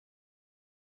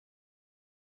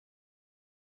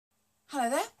Hello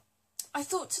there. I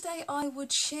thought today I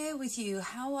would share with you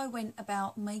how I went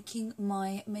about making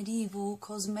my medieval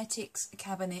cosmetics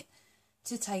cabinet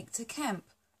to take to camp.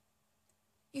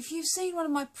 If you've seen one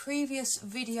of my previous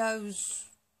videos,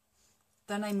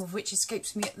 the name of which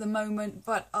escapes me at the moment,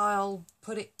 but I'll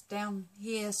put it down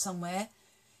here somewhere,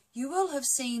 you will have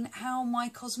seen how my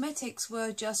cosmetics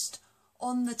were just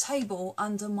on the table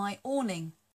under my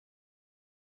awning.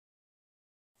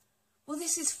 Well,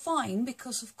 this is fine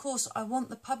because, of course, I want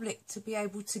the public to be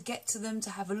able to get to them,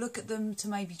 to have a look at them, to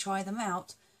maybe try them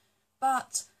out.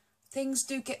 But things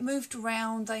do get moved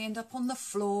around. They end up on the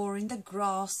floor, in the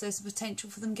grass. There's a potential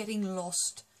for them getting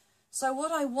lost. So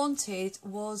what I wanted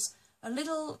was a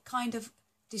little kind of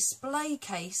display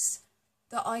case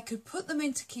that I could put them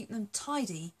in to keep them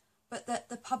tidy, but that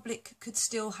the public could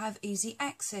still have easy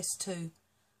access to.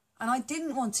 And I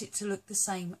didn't want it to look the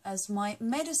same as my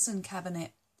medicine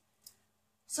cabinet.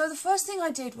 So the first thing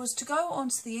I did was to go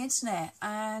onto the internet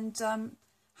and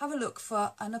have a look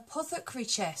for an apothecary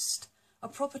chest, a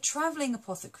proper travelling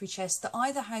apothecary chest that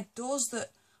either had doors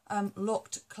that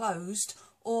locked closed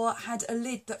or had a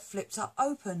lid that flipped up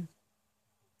open.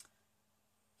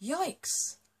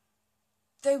 Yikes!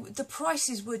 The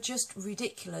prices were just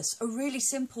ridiculous. A really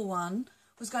simple one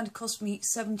was going to cost me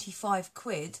 75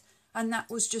 quid, and that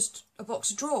was just a box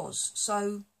of drawers.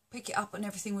 So pick it up and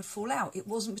everything would fall out. It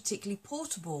wasn't particularly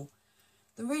portable.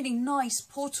 The really nice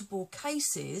portable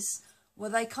cases, well,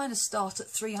 they kind of start at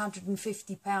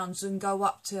 £350 and go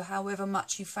up to however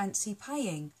much you fancy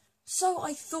paying. So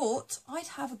I thought I'd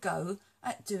have a go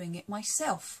at doing it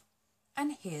myself.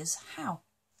 And here's how.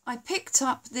 I picked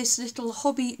up this little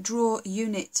hobby drawer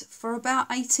unit for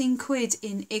about 18 quid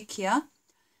in IKEA,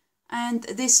 and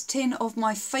this tin of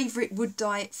my favourite wood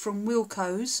dye from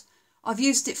Wilko's. I've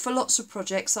used it for lots of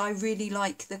projects. I really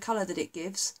like the colour that it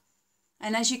gives.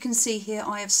 And as you can see here,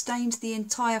 I have stained the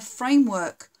entire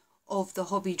framework of the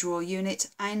hobby drawer unit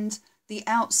and the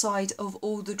outside of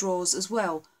all the drawers as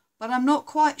well. But I'm not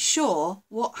quite sure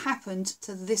what happened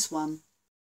to this one.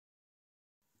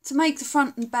 To make the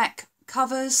front and back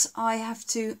covers, I have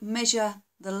to measure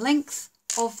the length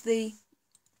of the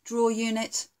drawer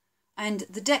unit and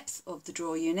the depth of the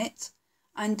drawer unit,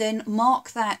 and then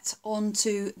mark that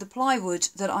onto the plywood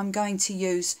that I'm going to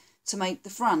use to make the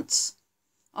fronts.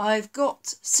 I've got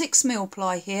 6mm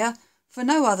ply here for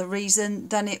no other reason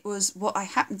than it was what I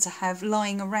happened to have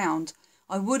lying around.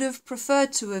 I would have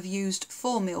preferred to have used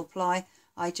 4mm ply,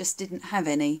 I just didn't have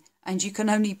any, and you can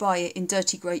only buy it in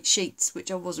dirty great sheets,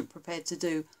 which I wasn't prepared to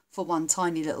do for one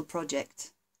tiny little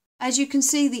project. As you can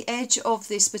see, the edge of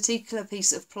this particular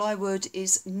piece of plywood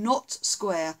is not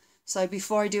square. So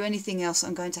before I do anything else,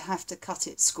 I'm going to have to cut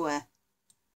it square.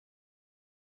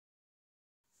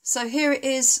 So here it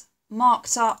is,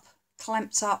 marked up,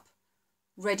 clamped up,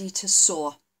 ready to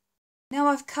saw. Now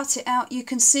I've cut it out, you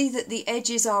can see that the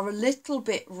edges are a little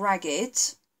bit ragged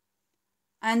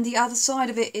and the other side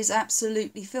of it is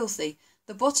absolutely filthy.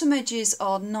 The bottom edges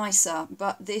are nicer,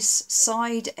 but this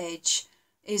side edge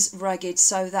is ragged,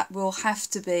 so that will have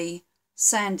to be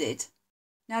sanded.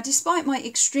 Now, despite my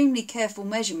extremely careful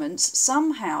measurements,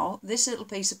 somehow this little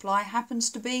piece of ply happens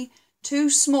to be too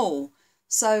small.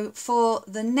 So for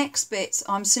the next bit,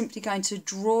 I'm simply going to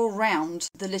draw round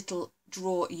the little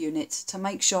drawer unit to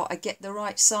make sure I get the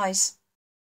right size.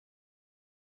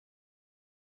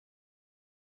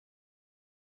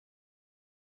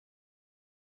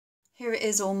 Here it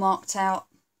is all marked out,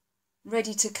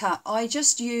 ready to cut. I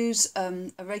just use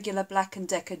a regular Black &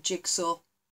 Decker jigsaw.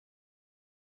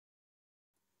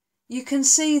 You can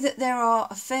see that there are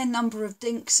a fair number of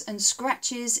dinks and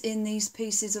scratches in these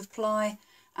pieces of ply,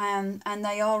 and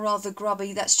they are rather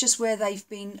grubby. That's just where they've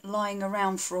been lying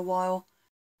around for a while.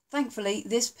 Thankfully,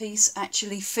 this piece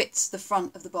actually fits the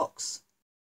front of the box.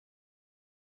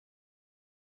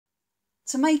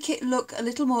 To make it look a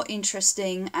little more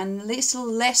interesting and a little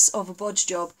less of a bodge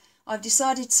job, I've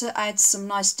decided to add some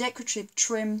nice decorative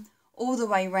trim all the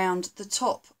way round the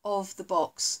top of the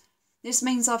box. This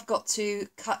means I've got to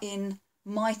cut in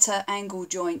mitre angle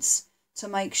joints to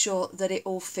make sure that it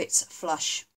all fits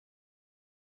flush.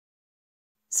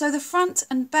 So the front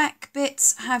and back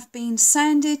bits have been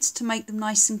sanded to make them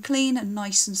nice and clean and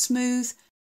nice and smooth.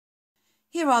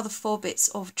 Here are the 4 bits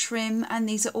of trim, and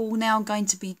these are all now going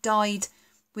to be dyed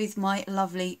with my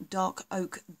lovely dark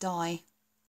oak dye.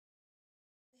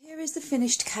 Here is the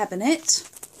finished cabinet.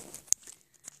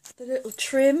 The little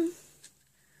trim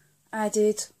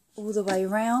added all the way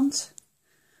around,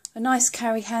 a nice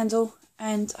carry handle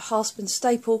and a hasp and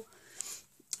staple,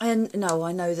 and no,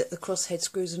 I know that the crosshead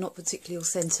screws are not particularly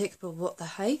authentic, but what the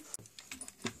hey.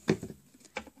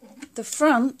 The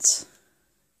front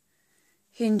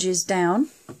hinges down.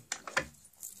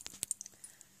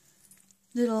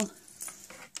 Little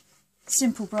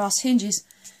simple brass hinges.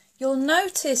 You'll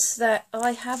notice that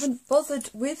I haven't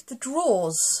bothered with the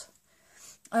drawers.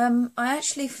 I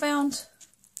actually found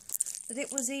that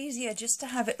it was easier just to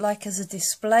have it like as a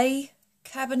display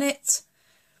cabinet.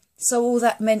 So all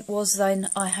that meant was then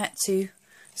I had to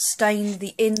stain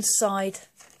the inside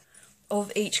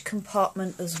of each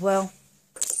compartment as well.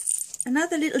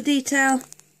 Another little detail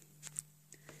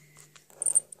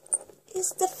is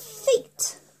the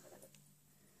feet.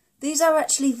 These are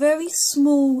actually very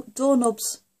small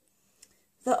doorknobs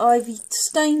that I've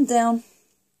stained down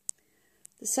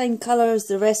the same colour as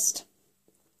the rest.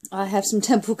 I have some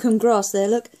Templecombe grass there,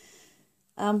 look.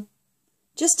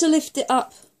 Just to lift it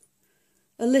up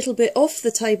a little bit off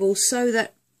the table so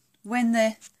that when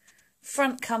the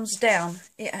front comes down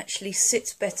it actually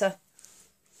sits better.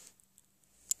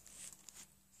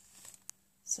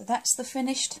 So that's the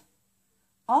finished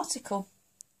article.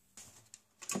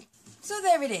 So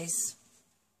there it is.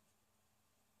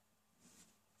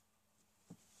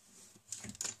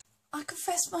 I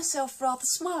confess myself rather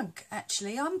smug,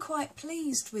 actually. I'm quite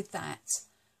pleased with that.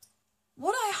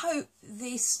 What I hope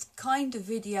this kind of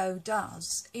video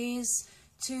does is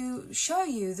to show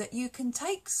you that you can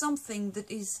take something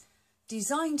that is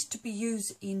designed to be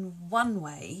used in one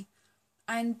way,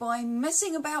 and by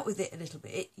messing about with it a little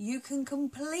bit, you can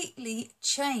completely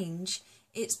change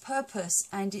its purpose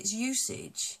and its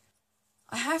usage.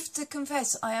 I have to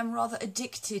confess I am rather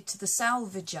addicted to the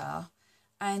Salvager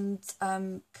and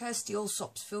Kirsty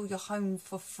Allsop's Fill Your Home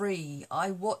for Free.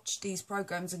 I watch these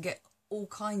programs and get all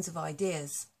kinds of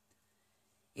ideas.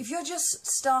 If you're just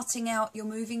starting out, you're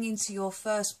moving into your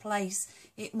first place,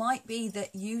 it might be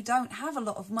that you don't have a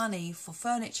lot of money for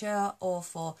furniture or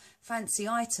for fancy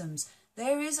items.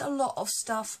 There is a lot of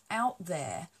stuff out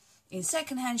there in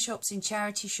second-hand shops, in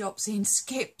charity shops, in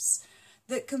skips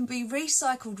that can be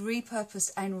recycled,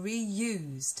 repurposed and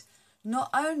reused. Not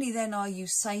only then are you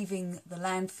saving the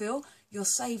landfill, you're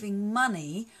saving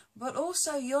money, but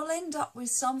also you'll end up with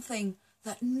something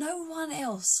that no one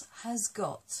else has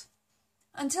got.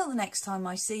 Until the next time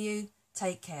I see you,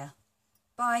 take care.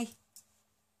 Bye.